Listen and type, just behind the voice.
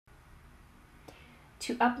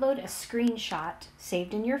To upload a screenshot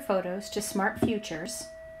saved in your photos to Smart Futures,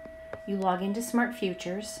 you log into Smart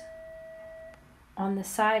Futures. On the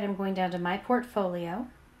side, I'm going down to My Portfolio.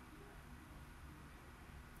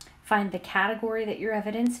 Find the category that your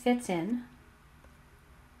evidence fits in.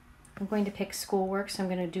 I'm going to pick schoolwork, so I'm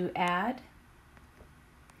going to do Add.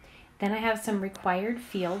 Then I have some required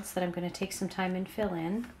fields that I'm going to take some time and fill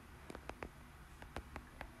in.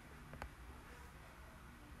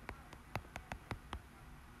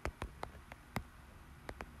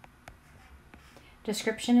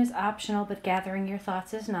 Description is optional, but gathering your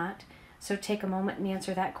thoughts is not. So take a moment and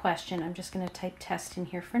answer that question. I'm just going to type test in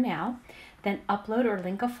here for now. Then upload or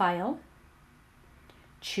link a file.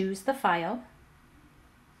 Choose the file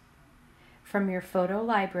from your photo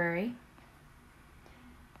library.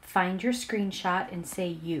 Find your screenshot and say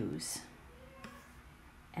use.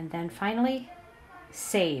 And then finally,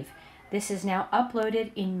 save. This is now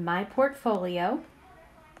uploaded in My Portfolio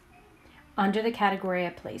under the category I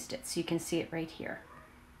placed it, so you can see it right here.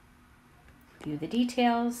 View the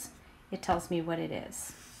details. It tells me what it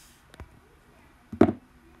is.